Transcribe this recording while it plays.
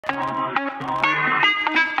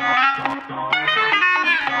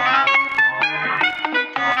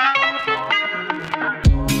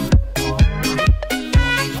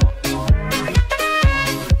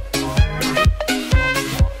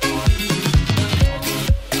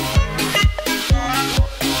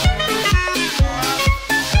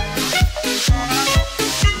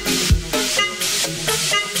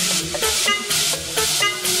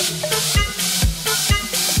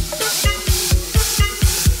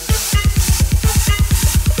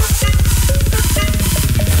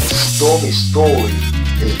Stormy's story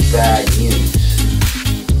is bad news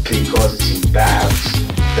because it's embarrassing.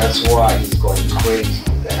 That's why he's going crazy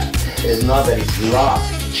with that. It's not that he's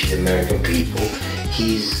lying to the American people.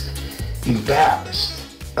 He's embarrassed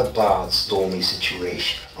about Stormy's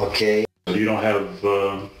situation, okay? So you don't have...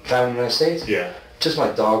 Family in the United States? Yeah. Just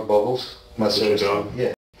my dog, Bubbles. My service dog?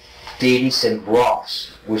 Yeah. Dade and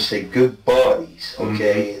Ross, which they're good buddies,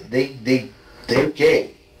 okay? Mm-hmm. They're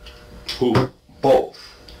gay. Who? Both.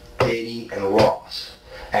 Dade and Ross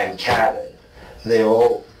and Khaled, they're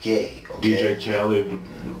all gay. Okay? DJ Khaled,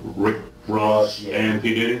 Rick Ross, yeah. and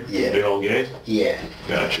P. Diddy? Yeah. They all gay? Yeah.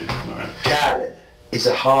 Gotcha. All right. Khaled is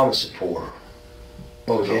a Hamas supporter.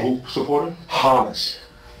 Okay. Is a who supporter? Hamas.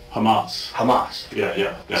 Hamas.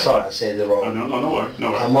 Yeah. Sorry, I said it wrong. No worries.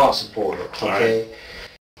 Hamas supporter. Okay.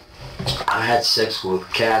 Right. I had sex with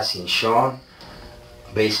Cassie and Sean.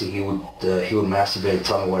 Basically, he would masturbate and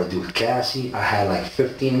tell me what to do with Cassie. I had like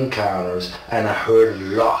 15 encounters, and I heard a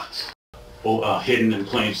lot. Oh, hidden in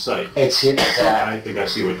plain sight. It's hidden. I think I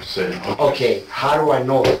see what you're saying. Okay, how do I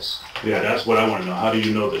know this? Yeah, that's what I want to know. How do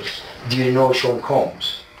you know this? Do you know Sean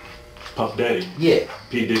Combs? Puff Daddy? Yeah.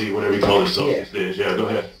 P. Diddy, whatever you call himself these days. Yeah, go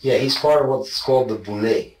ahead. Yeah, he's part of what's called the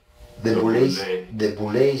Boule. The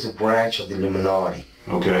Boule is a branch of the Illuminati.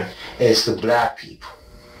 Okay. It's the black people.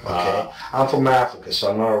 Okay, I'm from Africa, so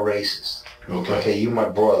I'm not a racist. Okay, you're my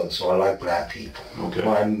brother, so I like black people. Okay.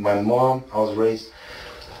 My mom, I was raised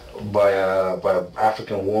by an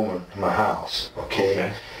African woman in my house.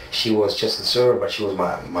 Okay. She was just a servant, but she was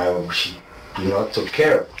she took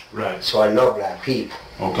care of me. Right. So I love black people.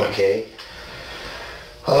 Okay.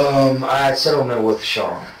 I had settlement with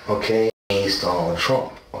Sean. Okay, against Donald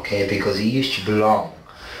Trump. Okay, because he used to belong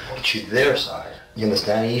to their side. You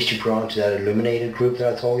understand? He used to belong to that illuminated group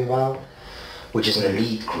that I told you about, which is an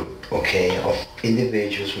elite group, okay, of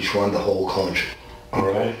individuals which run the whole country.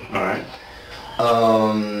 Alright?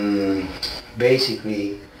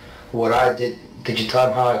 Basically, what I did you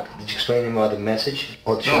tell him did you explain to him about the message?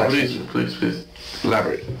 Or no, please,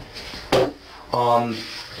 elaborate. On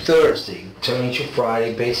Thursday, turning to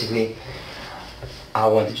Friday, basically, I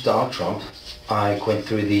went to Donald Trump. I went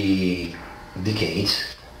through the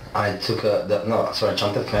gates. I took I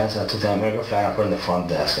jumped the fence and I took the American flag, I put it in the front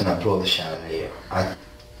desk and I blew up the chandelier.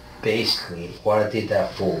 Basically, what I did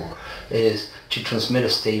that for is to transmit a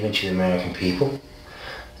statement to the American people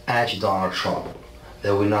and to Donald Trump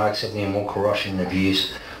that we're not accepting any more corruption and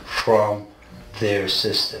abuse from their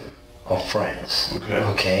system of friends.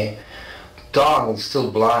 Okay? Donald's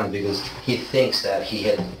still blind because he thinks that he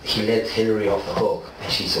let Hillary off the hook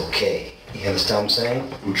and she's okay. You understand what I'm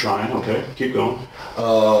saying? I'm trying, okay. Keep going.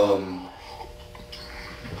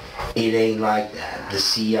 It ain't like that. The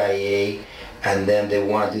CIA and them, they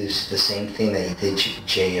want to do the same thing that he did to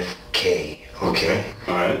JFK. Okay?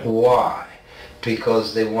 Alright. Why?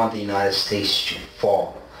 Because they want the United States to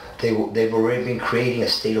fall. They've already been creating a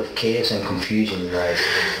state of chaos and confusion in the United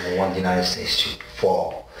States, and they want the United States to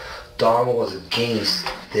fall. Donald was against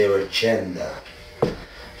their agenda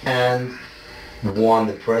and won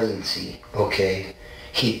the presidency, okay?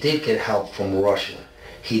 He did get help from Russia.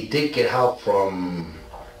 He did get help from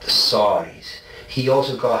the Saudis. He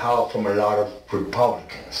also got help from a lot of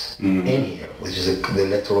Republicans in here, which is the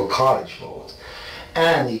electoral college vote.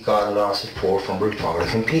 And he got a lot of support from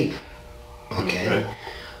Republican people, okay?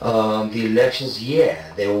 The elections,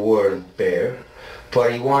 yeah, they weren't fair,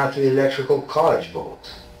 but he won through the electoral college vote.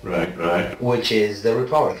 Right. Which is the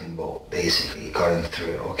Republican vote, basically, got him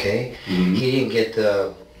through, okay? He didn't get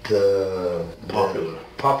the popular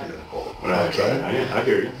vote, okay? I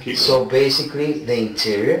hear you. Keep so basically, the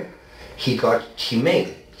interior, he made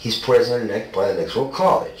it. He's president-elect by the electoral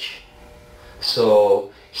college. So,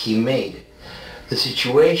 he made it. The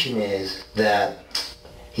situation is that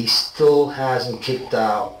he still hasn't kicked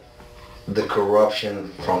out the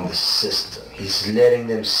corruption from the system. He's letting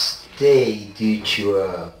them stay due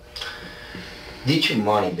to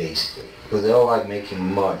money, basically, because they all like making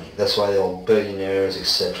money. That's why they're all billionaires,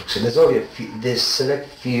 etc. So there's only there's select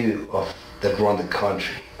few that run the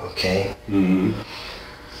country, okay?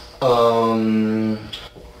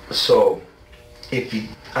 So if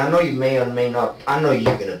I know you may or may not, I know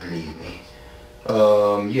you're gonna believe me.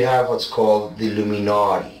 You have what's called the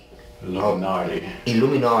Illuminati. Illuminati.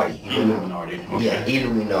 Illuminati. Okay. Yeah,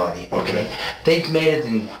 Illuminati. Okay. They've made it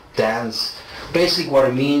in dance. Basically what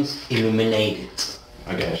it means, illuminated.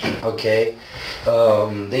 I got you. Okay.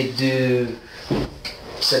 They do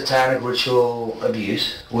satanic ritual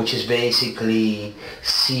abuse, which is basically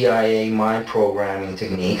CIA mind programming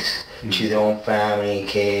techniques to their own family,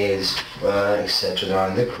 kids, etc. They're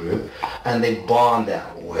in the group, and they bond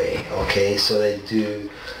that way. Okay, so they do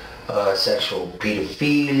sexual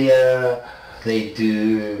pedophilia, they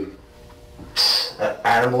do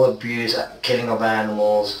animal abuse, killing of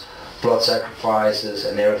animals, blood sacrifices,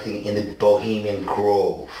 and everything in the Bohemian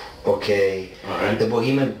Grove. Okay, right. The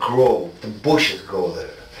Bohemian Grove, the Bushes go there.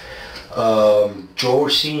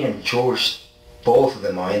 George Senior and George, both of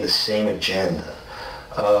them are in the same agenda.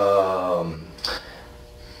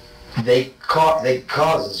 They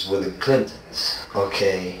cousins with the Clintons.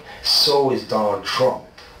 Okay, so is Donald Trump.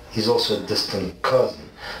 He's also a distant cousin.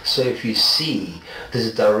 So if you see, there's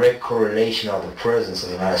a direct correlation of the presence of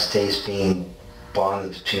the United States being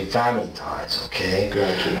bonded between family ties. Okay,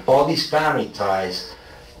 Gotcha. All these family ties,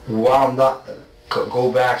 while not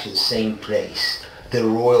go back to the same place, the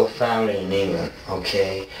royal family in England.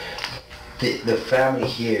 Okay, the family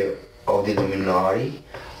here of the Illuminati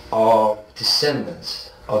are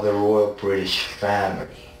descendants of the royal British family.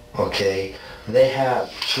 Okay, they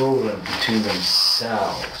have children between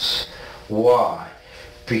themselves. Why?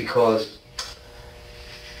 Because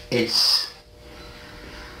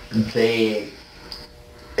they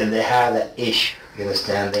have that issue. You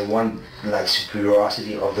understand? They want like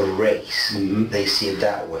superiority of the race. Mm-hmm. They see it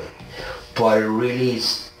that way, but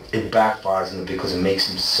it backfires on them because it makes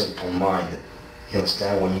them simple-minded. You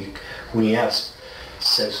understand? When you have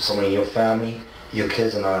sex with someone in your family, your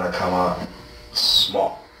kids are not gonna come out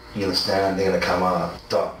smart. You understand? They're gonna come out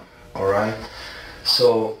dumb. All right.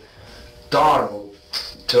 So Donald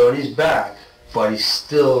turned his back, but he's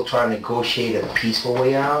still trying to negotiate a peaceful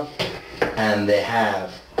way out, and they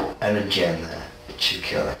have an agenda to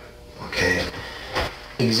kill him. Okay.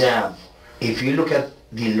 Example: if you look at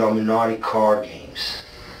the Illuminati card games,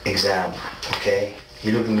 example. Okay.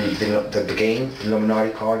 You look at the game,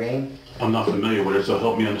 Illuminati card game. I'm not familiar with it, so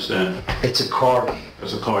help me understand. It's a card game.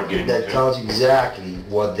 It's a card game. That okay. tells you exactly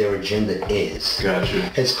what their agenda is.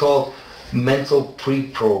 Gotcha. It's called mental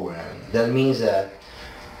pre-programming. That means that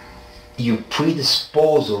you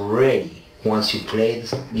predispose already. Once you play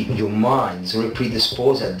this, your mind is already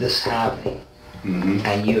predisposed at this happening,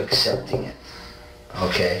 and you accepting it.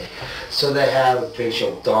 Okay? So they have a picture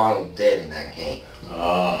of Donald dead in that game.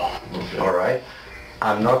 Oh, okay. Alright?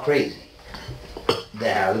 I'm not crazy. They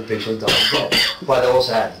have the picture of Donald dead. But they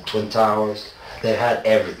also had the Twin Towers. They had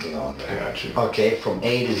everything on there. Gotcha. Okay? From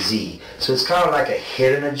A to Z. So it's kind of like a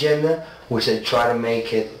hidden agenda, which they try to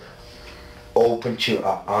make it open to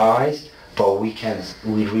our eyes, but we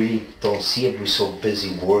really don't see it. We're so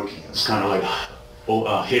busy working. It's kind of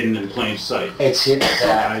like hidden in plain sight. It's hidden.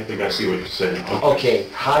 I think I see what you're saying. Okay,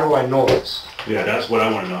 how do I know this? Yeah, that's what I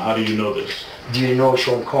want to know. How do you know this? Do you know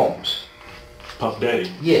Sean Combs? Puff Daddy?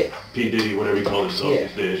 Yeah. P. Diddy, whatever you call himself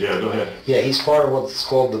these days. Yeah, go ahead. Yeah, he's part of what's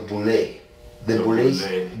called the Boule. The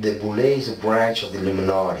Boule is a branch of the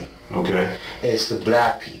Illuminati. Okay. It's the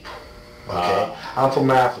black people. Okay. I'm from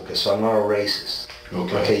Africa, so I'm not a racist.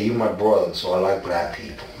 Okay. Okay, you're my brother, so I like black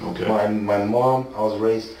people. Okay. My mom, I was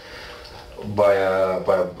raised by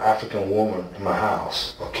an African woman in my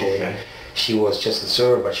house. Okay. She was just a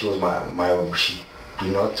servant, but she was she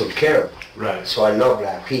took care of me. Right. So I love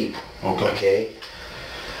black people. Okay.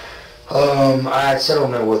 I had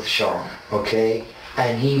settlement with Sean. Okay.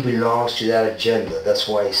 And he belongs to that agenda. That's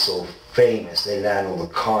why he's so famous. They land all the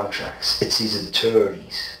contracts. It's his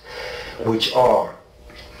attorneys, which are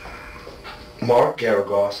Mark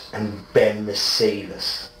Garagos and Ben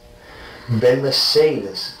Mercedes. Ben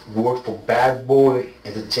Mercedes worked for Bad Boy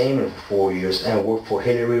Entertainment for 4 years and worked for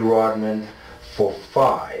Hillary Rodman for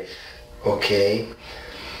 5. Okay?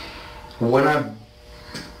 When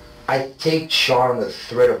I take Sean the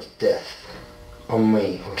threat of death on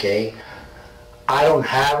me, okay? I don't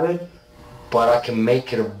have it, but I can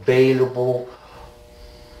make it available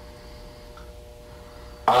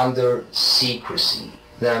under secrecy.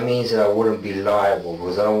 That means that I wouldn't be liable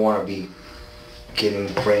because I don't want to be getting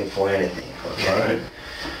blamed for anything. Okay. Right.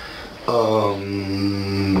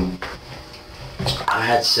 I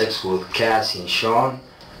had sex with Cassie and Sean.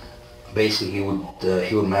 Basically, he would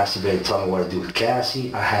masturbate and tell me what to do with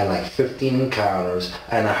Cassie. I had like 15 encounters,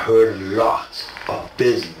 and I heard a lot of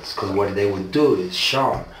business. Because what they would do is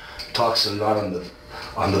Sean talks a lot on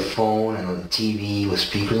on the phone and on the TV with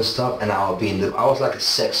speakers and stuff, and I was like a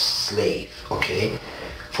sex slave, okay?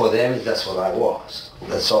 For them, that's what I was.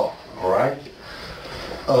 That's all right?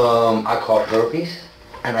 I caught herpes,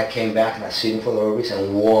 and I came back and I sued him for the herpes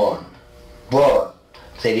and won. But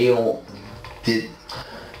they did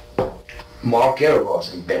Mark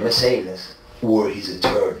Garagos and Ben Mercedes were his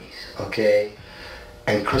attorneys, okay?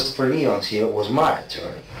 And Christopher Leons here was my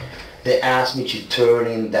attorney. They asked me to turn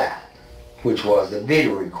in that, which was the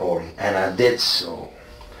video recording, and I did so.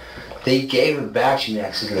 They gave it back to me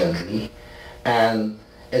accidentally, and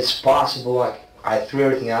it's possible, I threw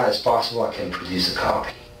everything out, it's possible I can produce a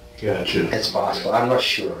copy. Gotcha. It's possible, I'm not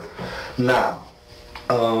sure. Now,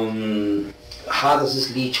 how does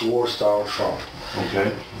this lead towards Donald Trump?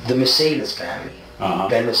 Okay. The Mercedes family,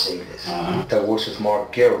 Ben Mercedes, that works with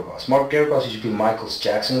Mark Garagos. Mark Garagos used to be Michael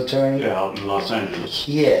Jackson's attorney. Yeah, out in Los Angeles.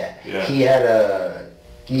 Yeah. Yeah. He had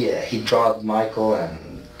he drugged Michael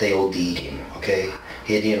and they OD'd him, okay?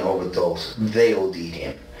 He didn't overdose. They OD'd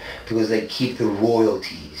him because they keep the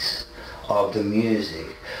royalties of the music.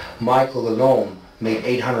 Michael alone made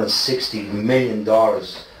 $860 million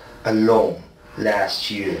alone last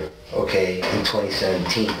year, okay, in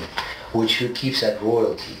 2017, which who keeps that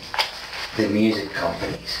royalty? The music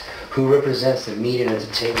companies. Who represents the media and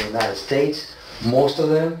entertainment in the United States? Most of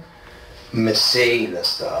them,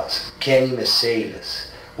 Mercedes does. Kenny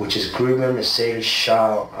Mercedes, which is Grumman Mercedes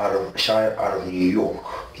Shire out of New York.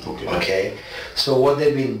 Okay. So what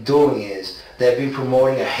they've been doing is they've been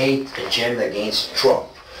promoting a hate agenda against Trump.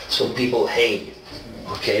 So people hate him,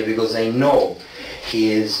 okay, because they know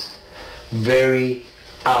he is very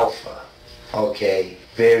alpha, okay,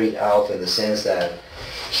 very alpha in the sense that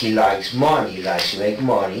he likes money, he likes to make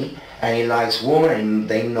money, and he likes women, and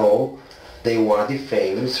they know they want to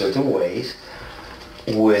defame him in certain ways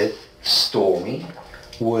with Stormy,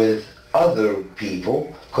 with other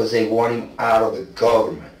people, because they want him out of the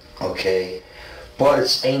government, okay? But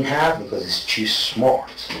it ain't happening because it's too smart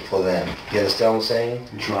for them. You understand what I'm saying?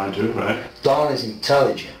 I'm trying to, right? Don is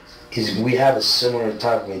intelligent. We have a similar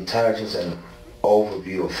type of intelligence and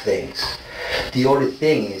overview of things. The only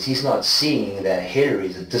thing is he's not seeing that Hillary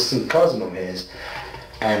is a distant cousin of his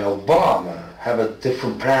and Obama have a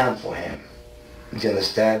different plan for him. You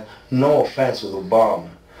understand? No offense with Obama.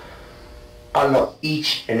 I love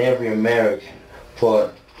each and every American,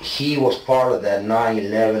 but he was part of that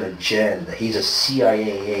 9/11 agenda. He's a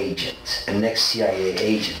CIA agent, an ex-CIA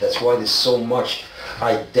agent. That's why there's so much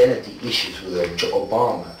identity issues with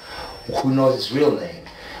Obama. Who knows his real name?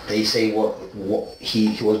 They say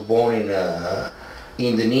he was born in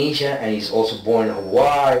Indonesia and he's also born in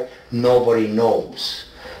Hawaii. Nobody knows.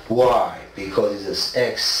 Why? Because he's an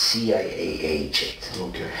ex-CIA agent.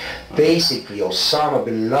 Okay. Basically, Osama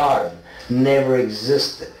bin Laden never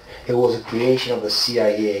existed. It was a creation of the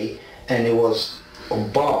CIA, and it was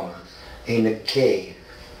Obama in a cave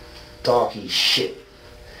talking shit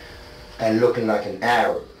and looking like an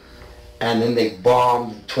Arab. And then they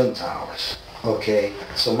bombed the Twin Towers. Okay?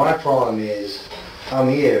 So my problem is, I'm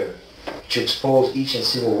here to expose each and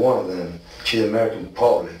single one of them to the American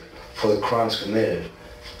public for the crimes committed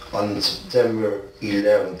on September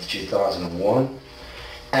 11th, 2001,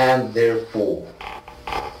 and therefore.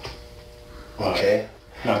 Okay?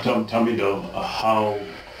 Now tell me though, how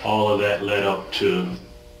all of that led up to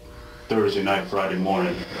Thursday night, Friday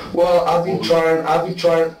morning. Well, I've been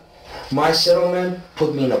trying, my settlement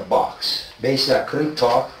put me in a box. Basically, I couldn't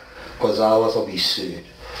talk because otherwise I'll be sued.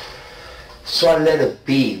 So I let it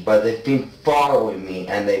be, but they've been following me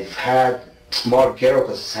and they've had, Mark Garagos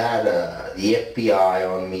has had the FBI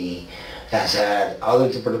on me, has had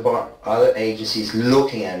other agencies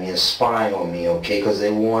looking at me and spying on me, okay, because they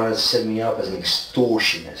want to set me up as an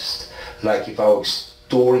extortionist. Like if I was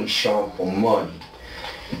extorting Sean for money.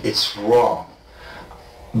 It's wrong.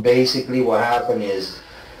 Basically what happened is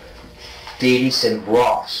Dade and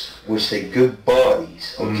Ross, which they're good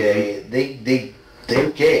buddies, okay,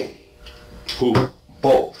 they're gay. Who?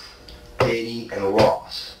 Both. Dade and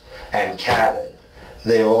Ross. And Khaled.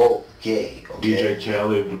 They're all gay, okay? DJ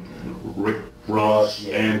Khaled, Rick Ross,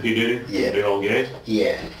 yeah. and P. Diddy? Yeah. They all gay?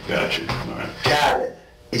 Yeah. Gotcha. All right. Khaled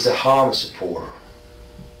is a Hamas supporter.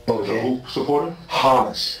 Okay? Who supporter?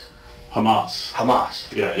 Hamas.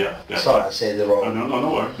 Hamas. Yeah. Sorry, I said it wrong.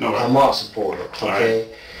 No worries. Hamas supporter, okay?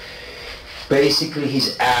 Right. Basically,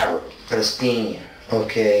 he's Arab, Palestinian,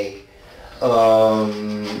 okay?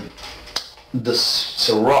 The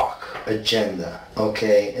Ciroc agenda,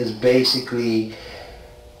 okay, is basically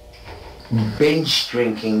binge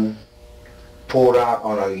drinking poured out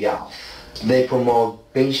on a youth. They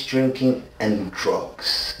promote binge drinking and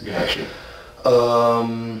drugs. Gotcha.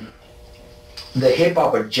 the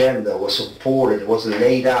hip-hop agenda was supported, was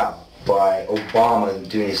laid out by Obama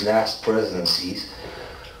during his last presidencies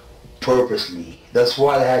purposely. That's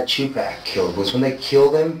why they had Tupac killed, because when they kill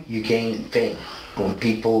them, you gain fame. When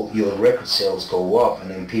people, your record sales go up, and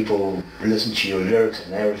then people listen to your lyrics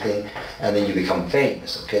and everything, and then you become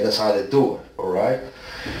famous, okay? That's how they do it, alright?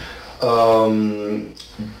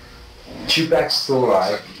 Tupac's still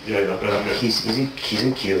alive. He's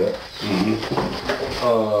in Cuba.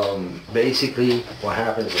 Basically, what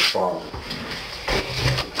happens is the following.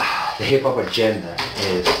 The hip-hop agenda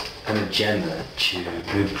is an agenda to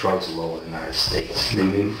move drugs all over the United States. They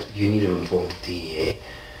move, you need to involve DEA.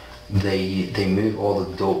 They move all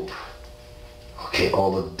the dope, okay,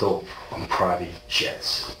 all the dope on private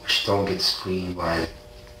jets, which don't get screened by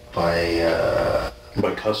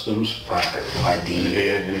customs, by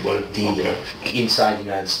the inside the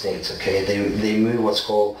United States. Okay, they move what's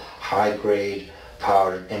called high grade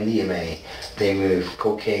powder MDMA. They move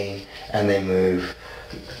cocaine and they move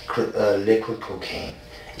liquid cocaine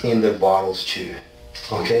in their bottles too.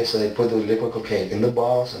 Okay, so they put the liquid cocaine in the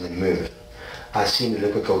bottles and they move it. I've seen the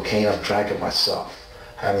liquid cocaine, I've drank it myself,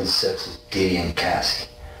 having sex with Dade and Cassie.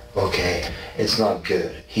 Okay, it's not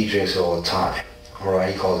good. He drinks it all the time.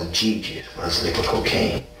 Alright, he calls it G-Juice, but it's liquid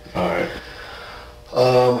cocaine. Alright.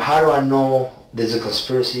 How do I know there's a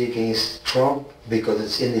conspiracy against Trump? Because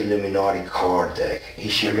it's in the Illuminati card deck. He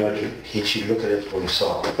should look at it for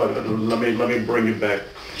himself. But let me bring you back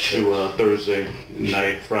to Thursday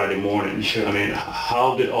night, Friday morning. Sure. I mean,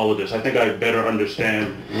 how did all of this? I think I better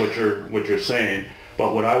understand what you're saying.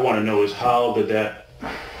 But what I want to know is, how did that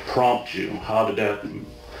prompt you? How did that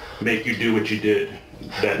make you do what you did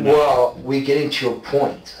that night? Well, we're getting to a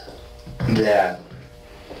point that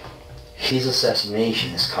his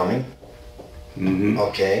assassination is coming.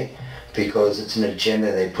 Okay, because it's an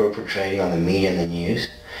agenda they're perpetrating on the media and the news.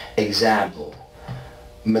 Example,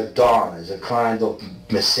 Madonna is a client of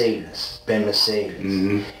Mercedes, Ben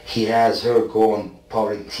Mercedes. He has her go on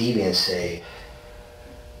public TV and say,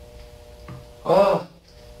 oh,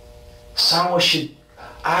 someone should,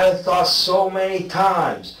 I thought so many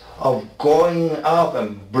times of going up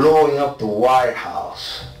and blowing up the White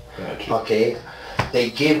House. Gotcha. Okay, they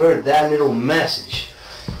gave her that little message.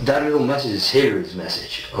 That little message is Hillary's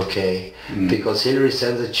message, okay? Because Hillary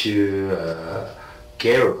sends it to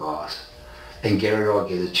Geragos, and Geragos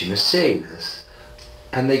gives it to Mercedes,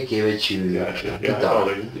 and they give it to Yeah.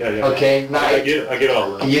 Okay, now I get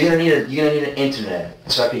all that. you're gonna need an internet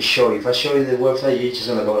so I can show you. If I show you the website, you're just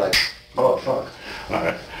gonna go like, oh fuck. All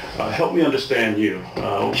right. Help me understand you.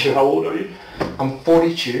 Sure. How old are you? I'm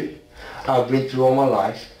 42. I've been through all my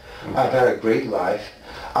life. I've had a great life.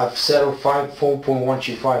 I've settled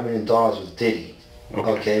 $4.125 million with Diddy.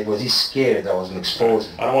 Okay, but he's scared that I was gonna expose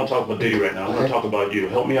him. I don't want to talk about Diddy right now. I want to talk about you.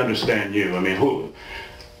 Help me understand you. I mean,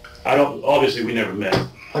 obviously we never met.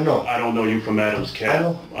 I know. I don't know you from Adam's Cat. I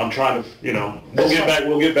know. I'm trying to,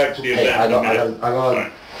 we'll get back to the event.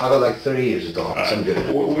 I got like 30 years of dogs. I'm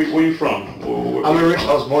good. Where you from? I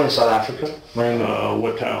was born in South Africa.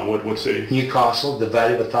 What town? What city? Newcastle, the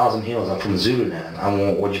Valley of 1,000 Hills. I'm from Zululand.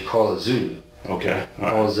 I'm what you call a Zulu. Okay.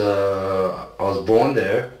 I was born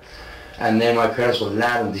there, and then my parents were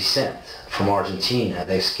Latin descent from Argentina.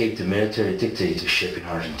 They escaped the military dictatorship in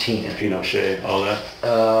Argentina. Pinochet, all that?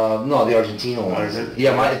 No, the Argentina one.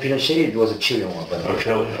 Yeah, my Pinochet was a Chilean one, but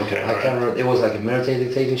Chile. Okay. I can't remember. It was like a military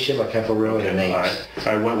dictatorship. I can't remember the names.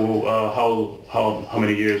 All right. Well, how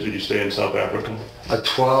many years did you stay in South Africa?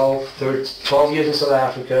 12 years in South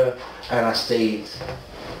Africa, and I stayed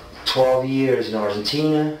 12 years in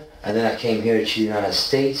Argentina. And then I came here to the United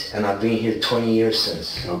States, and I've been here 20 years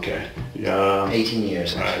since. Okay. Yeah. 18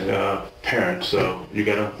 years. All right. Parents, so you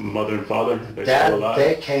got a mother and father? They're still alive?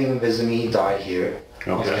 Dad came and visited me. He died here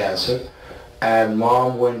of cancer. And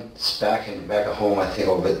Mom went back at home. I think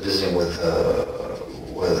I was visiting with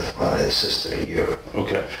my sister in Europe.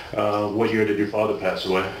 Okay. What year did your father pass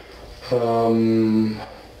away?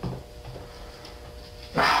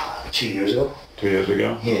 2 years ago. 2 years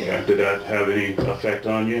ago? Yeah. Okay. Did that have any effect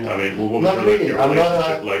on you? I mean, what was Not really. your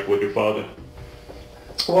relationship like with your father?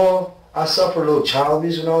 Well, I suffered a little child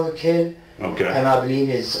abuse when I was a kid. Okay. And I believe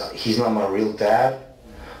he's not my real dad,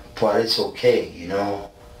 but it's okay,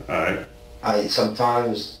 All right. I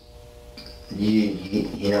sometimes,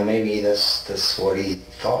 maybe that's what he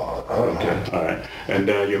thought. I don't know. Okay. All right. And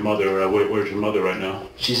your mother, where's your mother right now?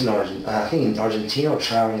 She's I think in Argentina,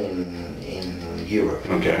 traveling in Europe.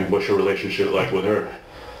 Okay. What's your relationship like with her?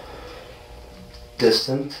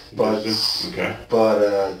 Distant, but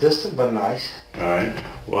distant but nice. All right.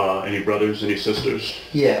 Well, any brothers, any sisters?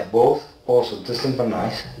 Yeah, both. Also distant but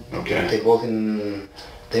nice. Okay. They both in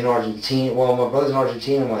They're in Argentina. Well, my brother's in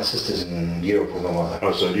Argentina, my sister's in Europe with my mother.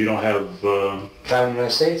 Oh, so you don't have... Family in the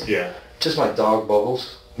United States? Yeah. Just my dog,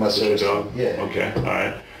 Bubbles. My Just your sister's dog? Yeah. Okay, all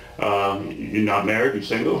right. You're not married? You're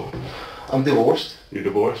single? I'm divorced. You're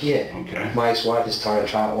divorced? Yeah. Okay. My ex-wife is Tara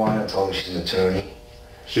Trotwine. I told her she's an attorney.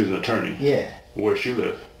 She's an attorney? Yeah. Where she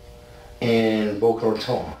live? In Boca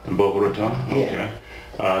Raton. In Boca Raton? Yeah.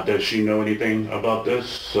 Okay. Does she know anything about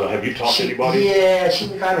this? Have you talked to anybody? Yeah, she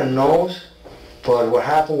kind of knows. But what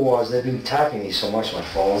happened was they've been tapping me so much on my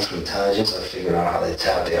phone through intelligence. I figured out how they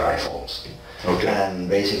tap their iPhones. Okay. And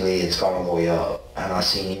basically it's gone all the way up. And I've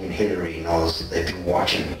seen even Hillary and all this. They've been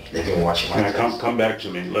watching me. They've been watching my Now, come back to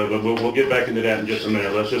me. We'll get back into that in just a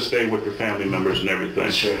minute. Let's just stay with your family members and everything.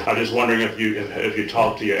 Sure. I'm just wondering if you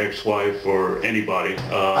talked to your ex-wife or anybody.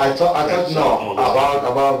 I thought no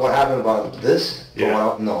about what happened about this.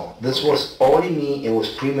 Yeah. No, this was only me. It was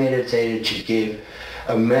premeditated to give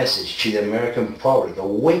a message to the American public, a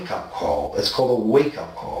wake-up call. It's called a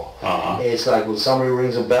wake-up call. It's like when somebody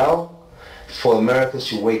rings a bell for Americans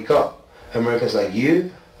to wake up. Americans like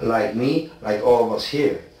you, like me, like all of us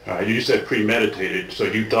here. All right, you said premeditated, so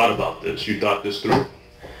you thought about this. You thought this through?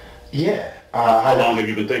 Yeah. How long have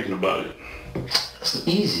you been thinking about it? It's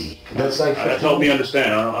easy. That's like... Help me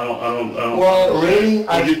understand. I don't. Well, really?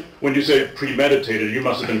 When you say premeditated, you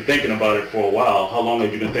must have been thinking about it for a while. How long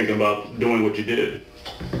have you been thinking about doing what you did?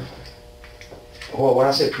 Well, when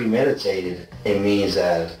I say premeditated, it means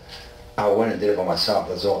that I went and did it by myself,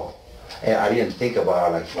 that's all. And I didn't think about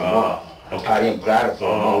it like for a month. Okay. I didn't plan it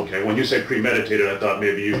for a month. Okay. When you say premeditated, I thought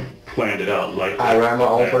maybe you planned it out. I ran my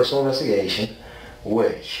own personal investigation,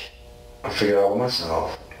 which I figured out with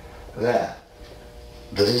myself that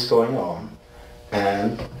this is going on,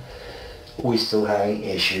 and we're still having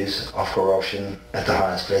issues of corruption at the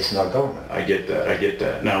highest place in our government. I get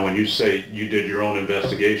that. Now, when you say you did your own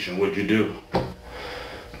investigation, what'd you do?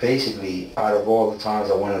 Basically, out of all the times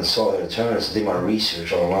I went and saw the attorneys, I did my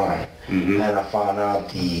research online, and I found out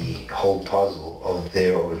the whole puzzle of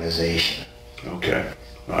their organization. Okay,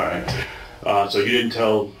 all right. So you didn't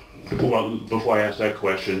tell, well, before I ask that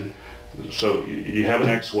question, so you have an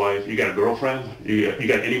ex-wife, you got a girlfriend, you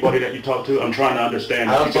got anybody that you talk to? I'm trying to understand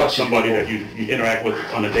if you got somebody that you interact with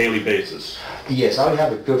on a daily basis. Yes, I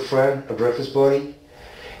have a good friend, a breakfast buddy.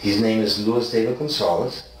 His name is Luis David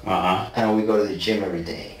Gonzalez. And we go to the gym every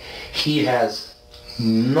day. He has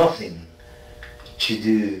nothing to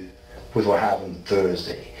do with what happened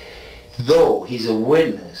Thursday. Though he's a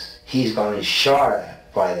witness, he's gotten shot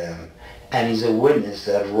at by them, and he's a witness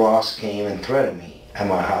that Ross came and threatened me at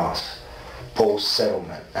my house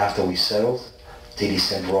post-settlement. After we settled, Dade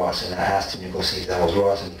sent Ross, and I asked him to go see if that was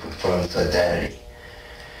Ross, and he confirmed his identity.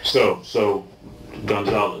 So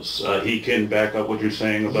Gonzalez, he can back up what you're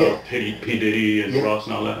saying about P. Diddy and Ross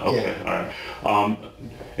and all that? Okay, all right.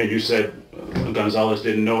 And you said Gonzalez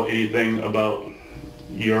didn't know anything about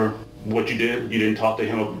what you did? You didn't talk to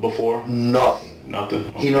him before? Nothing. Nothing?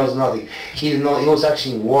 Okay. He knows nothing. He was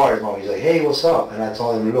actually worried about me. He's like, hey, what's up? And I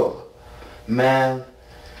told him, look, man,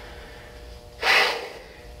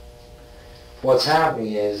 what's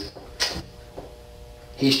happening is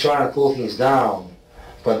he's trying to cool things down,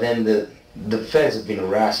 but then the feds have been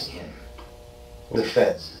harassing him. The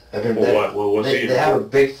feds. They have a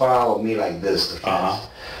big file of me like this, the feds.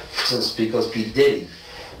 Since because P. Diddy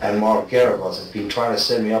and Mark Garibus have been trying to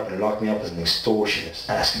set me up and lock me up as an extortionist,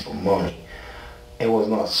 asking for money. It was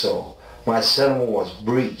not so. My settlement was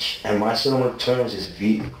breached, and my settlement terms is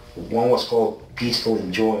one was called peaceful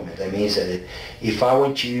enjoyment. That means that if I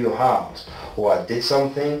went to your house or I did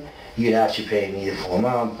something, you'd actually pay me the full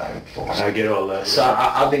amount back and forth. I get all that. So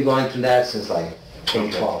I've been going through that since like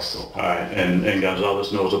 2012 still. All right, and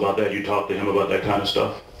Gonzalez knows about that? You talk to him about that kind of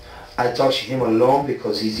stuff? I talk to him alone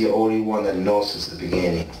because he's the only one that knows since the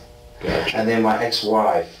beginning. Gotcha. And then my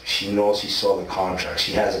ex-wife, she knows, she saw the contract.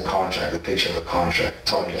 She has a contract, a picture of the contract.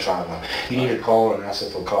 Tony Trotman. You need to call her and ask her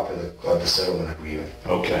for a copy of the settlement agreement.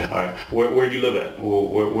 Okay, all right. Where do you live at?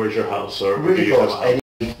 Where's your house? Or really close.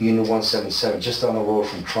 Unit 177, just down the road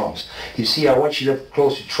from Trump's. You see, I want you to live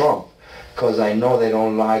close to Trump because I know they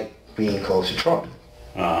don't like being close to Trump.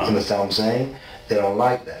 You understand what I'm saying? They don't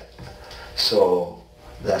like that. So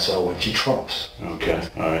that's why I went to Trump's. Okay,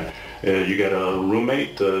 all right. You got a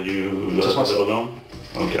roommate? You live alone?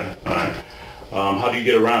 Okay, all right. How do you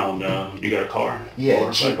get around? You got a car? Yeah,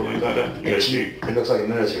 motorcycle, things like that? You got a Jeep? It looks like a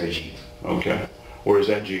military Jeep. Okay. Where is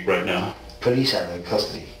that Jeep right now? Police have it in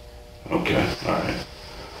custody. Okay, all right.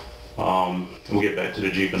 We'll get back to the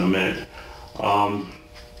Jeep in a minute.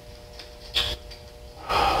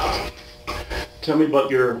 Tell me about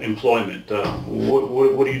your employment.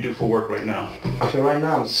 What do you do for work right now? Okay, right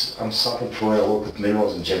now I'm self-employed. I work with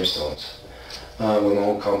minerals and gemstones with my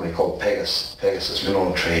own company called Pegasus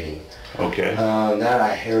Mineral Trading. Okay. That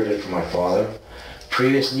I inherited from my father.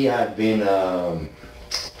 Previously, I've been...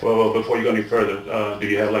 Well, before you go any further, do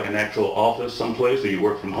you have like an actual office someplace? Do you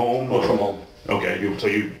work from home? Work from home. Okay, so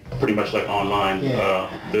you pretty much like online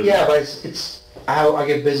business? Yeah, but I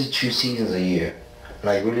get busy 2 seasons a year.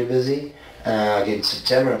 Like really busy. I get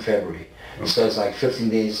September and February. Okay. So it's like 15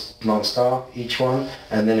 days non-stop each one,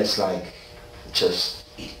 and then it's like just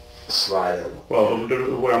slide. Well,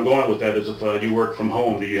 where I'm going with that is if you work from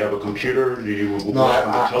home, do you have a computer? Do you work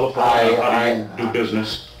on the telephone? How do you do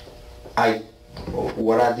business?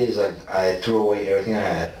 What I did is I threw away everything I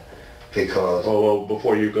had because... Well,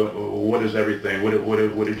 before you go, what is everything?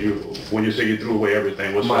 What did you, when you say you threw away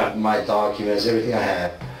everything, what's that? My documents, everything I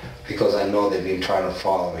had, because I know they've been trying to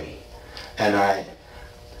follow me. And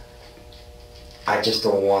I just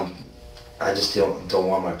don't want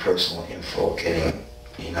my personal info getting,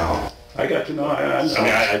 you know. I got you. No, I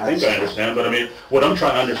think I understand, but I mean, what I'm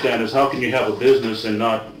trying to understand is how can you have a business and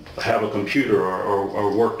not have a computer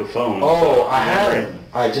or work the phone? Oh, I haven't.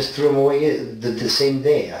 I just threw them away the same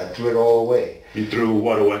day. I threw it all away. You threw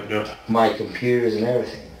what away? My computers and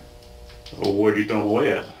everything. Well, where do you throw them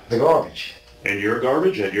away at? The garbage. And your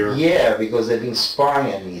garbage? At your... Yeah, because they've been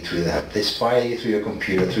spying at me through them. They spy you through your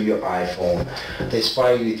computer, through your iPhone. They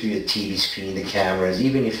spy you through your TV screen, the cameras.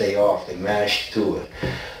 Even if they're off, they manage to do it.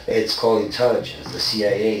 It's called intelligence. The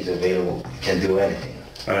CIA is available, can do anything.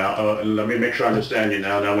 Let me make sure I understand you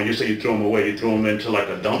now. Now, when you say you threw them away, you threw them into like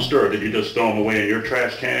a dumpster, or did you just throw them away in your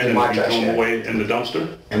trash can and you threw them away in the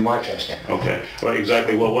dumpster? In my trash can. Okay. Well,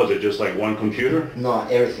 exactly what was it? Just like one computer? No,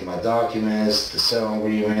 everything. My documents, the settlement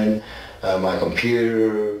agreement, my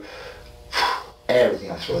computer,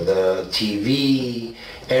 everything I threw. The TV,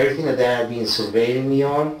 everything that they had been surveilling me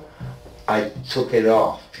on, I took it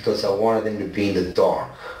off because I wanted them to be in the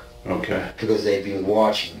dark. Okay. Because they've been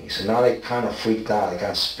watching me. So now they kind of freaked out, they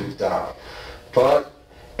kind of spooked out. But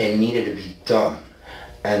it needed to be done.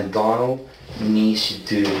 And Donald needs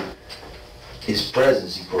to do his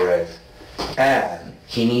presidency correct. And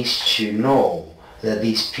he needs to know that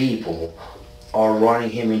these people are running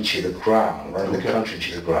him into the ground, running the country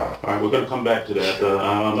into the ground. All right, we're going to come back to that.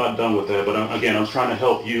 I'm not done with that, but I'm trying to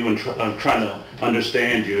help you and I'm trying to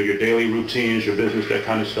understand you, your daily routines, your business, that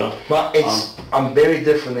kind of stuff. But I'm very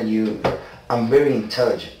different than you. I'm very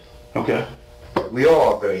intelligent. Okay. We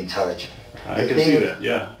all are very intelligent. I can see that,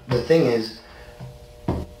 yeah. The thing is,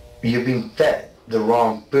 you've been fed the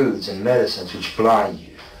wrong foods and medicines which blind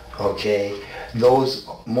you, okay? Most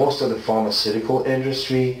of the pharmaceutical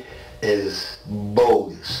industry is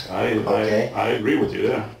bogus. I agree with you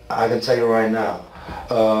there. I can tell you right now,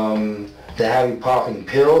 they have you popping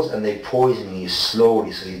pills and they poison you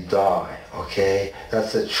slowly so you die, okay?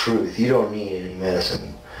 That's the truth. You don't need any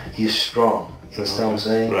medicine. You're strong. You understand what I'm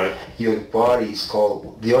saying? Right. Your body's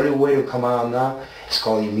called, the only way to come out now is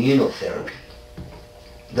called immunotherapy.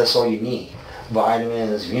 That's all you need.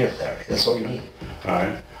 Vitamins, immunotherapy, that's all you need. All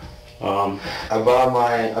right. About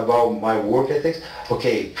my work ethics,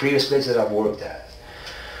 okay, previous places I've worked at.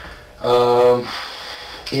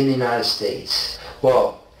 In the United States.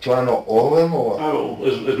 Well, do you want to know all of them or?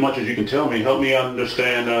 As much as you can tell me, help me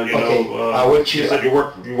understand, you said you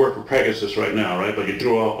work for Pegasus right now, right? But you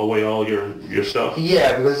threw away all your stuff?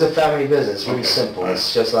 Yeah, because it's a family business, really simple. Right.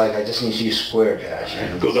 It's just like, I just need to use square cash.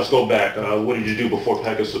 Let's go back. What did you do before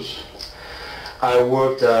Pegasus? I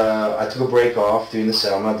worked, I took a break off during the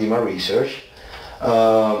summer, I did my research.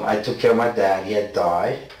 I took care of my dad, he had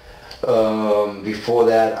died. Before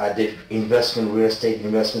that, I did real estate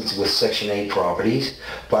investments with Section 8 properties,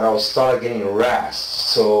 but I started getting harassed.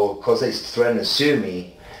 So, because they threatened to sue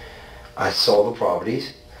me, I sold the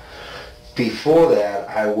properties. Before that,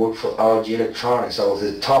 I worked for LG Electronics. I was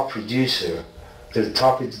the top producer, the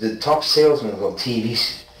top salesman of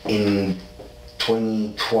TVs in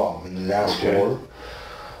 2012, in the last quarter.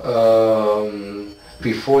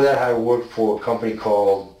 Before that, I worked for a company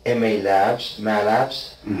called MA Labs,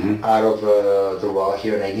 out of Doral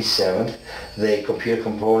here in 87th. They computer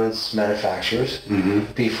components manufacturers.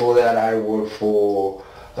 Before that, I worked for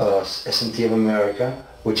SMT of America,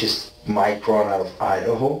 which is Micron out of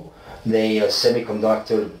Idaho. They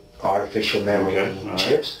semiconductor artificial memory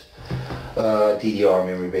chips, DDR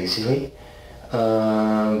memory basically.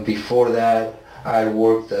 Before that, I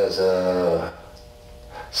worked as a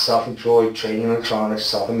self-employed trading electronics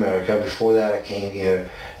South America. Before that, I came here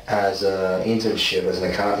as an internship as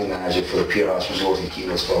an accounting manager for the Pier House Resort in Key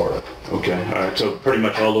West, Florida. Okay, all right. So pretty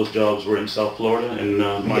much all those jobs were in South Florida, in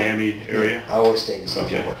Miami area. I always stayed in South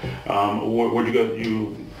Okay. Florida. Where'd you go?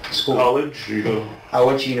 You School. college? Or you go? I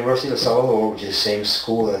went to University of Salvador, which is the same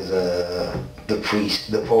school as the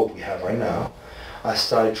Pope we have right now. I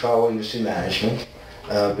studied travel industry management,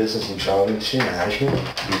 business and travel industry management.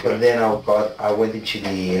 Okay. But then I went into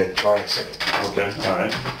the electronics sector. Okay, all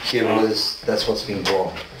right. Here that's what's being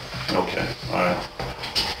growing. Okay, all right.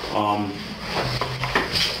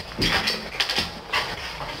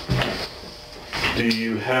 Do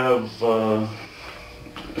you have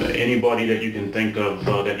anybody that you can think of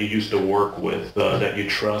that you used to work with, that you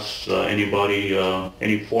trust? Anybody,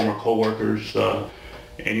 any former coworkers?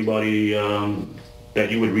 Anybody that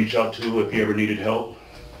you would reach out to if you ever needed help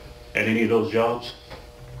at any of those jobs?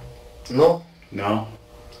 No. No?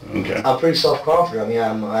 Okay. I'm pretty self-confident. I mean,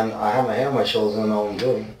 I have my head on my shoulders and I know what I'm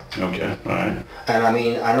doing. Okay, all right. And I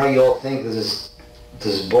mean, I know you all think this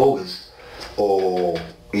is bogus, or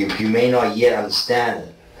you may not yet understand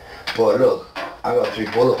it. But look, I got 3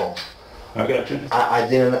 bullet holes. I got you. I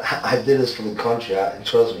did this for the country.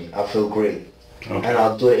 Trust me, I feel great. Okay. And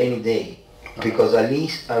I'll do it any day. Because at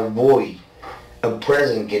least I avoid a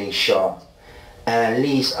president getting shot. And at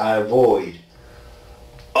least I avoid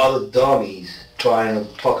other dummies trying to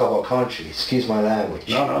fuck up our country. Excuse my language.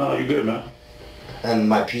 No, you're good, man. And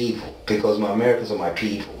my people. Because my Americans are my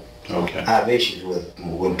people. Okay. I have issues with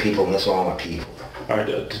when people mess around with my people. All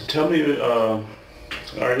right, tell me, all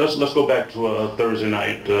right, let's go back to a Thursday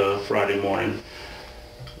night, Friday morning.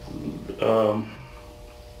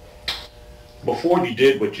 Before you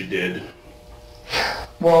did what you did,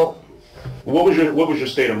 Well, what was your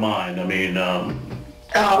state of mind? I mean,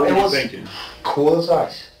 what were it you was thinking? cool as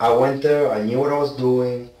ice. I went there, I knew what I was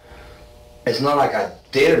doing. It's not like I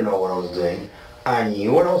didn't know what I was doing. I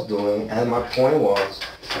knew what I was doing, and my point was,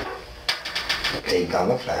 take down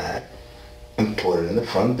the flag and put it in the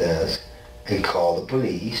front desk and call the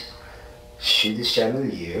police, shoot the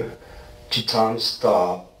chandelier to tell them to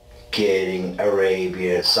stop getting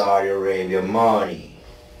Saudi Arabia money.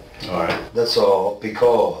 All right. That's all,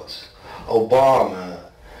 because Obama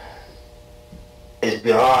is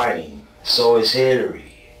behind him, so is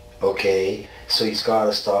Hillary, okay? So he's got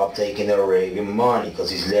to stop taking the Arabian money because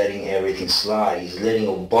he's letting everything slide. He's letting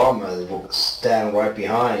Obama stand right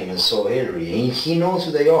behind him, and so Hillary. And he knows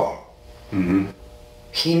who they are. Mm-hmm.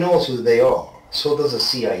 He knows who they are. So does the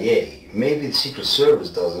CIA. Maybe the Secret Service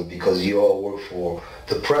doesn't because you all work for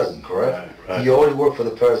the president, correct? Right. You already work for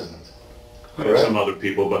the president. And some other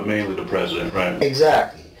people, but mainly the president, right?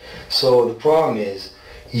 Exactly. So the problem is,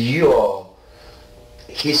 you're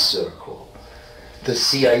his circle. The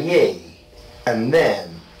CIA and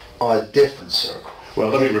them are a different circle. Well,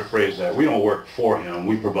 let me rephrase that. We don't work for him.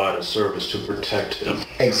 We provide a service to protect him.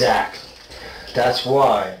 Exactly. That's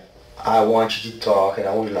why I want you to talk, and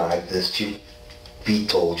I would like this to be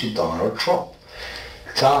told to Donald Trump.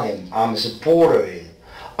 Tell him I'm a supporter of him.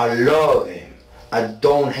 I love him. I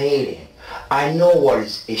don't hate him. I know what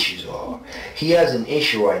his issues are. He has an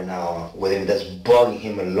issue right now with him that's bugging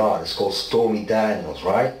him a lot. It's called Stormy Daniels,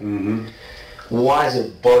 right? Mm-hmm. Why is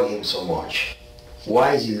it bugging him so much?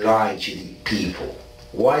 Why is he lying to the people?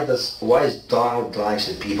 Why is Donald lying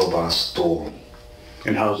to the people about Stormy?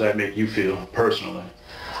 And how does that make you feel personally?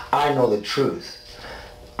 I know the truth.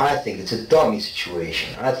 I think it's a dummy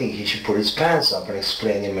situation. I think he should put his pants up and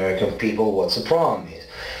explain to the American people what's the problem is.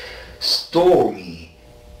 Stormy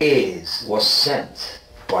was sent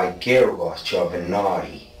by Geragos to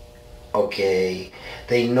Avenatti. Okay?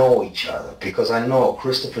 They know each other because I know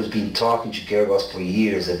Christopher's been talking to Geragos for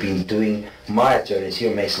years. They've been doing, my attorneys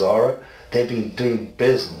here, Mace Laura, they've been doing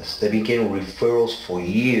business. They've been getting referrals for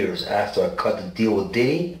years after I cut the deal with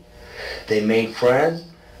Dade. They made friends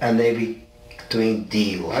and they be doing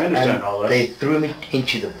deals. I understand and all that. They threw me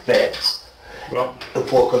into the feds Well,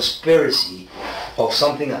 for conspiracy of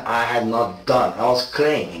something that I had not done. I was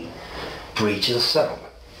claiming breach of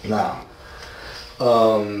settlement. Now,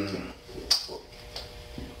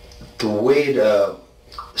 the way the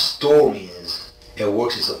story is, it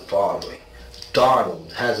works is the following.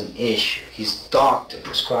 Donald has an issue. His doctor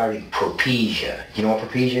prescribing Propecia. You know what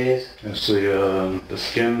Propecia is? it's the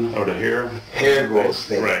skin or the hair. Hair growth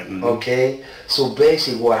thing. Right. Mm-hmm. Okay? So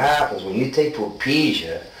basically what happens when you take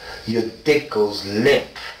Propecia, your dick goes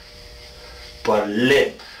limp. But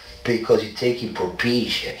limp because you're taking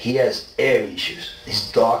Propecia. He has air issues.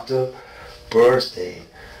 His doctor, Bernstein,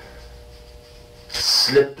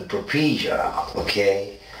 slipped the Propecia out,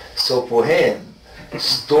 okay? So for him,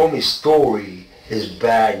 Stormy's story is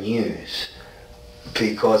bad news.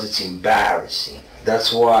 because it's embarrassing.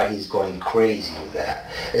 That's why he's going crazy with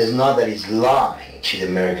that. It's not that he's lying to the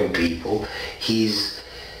American people. He's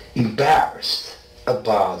embarrassed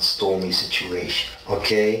about Stormy's situation,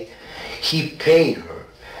 okay? He paid her,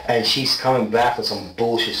 and she's coming back with some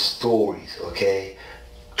bullshit stories, okay?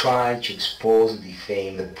 Trying to expose and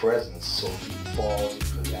defame the president so he falls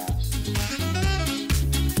into that.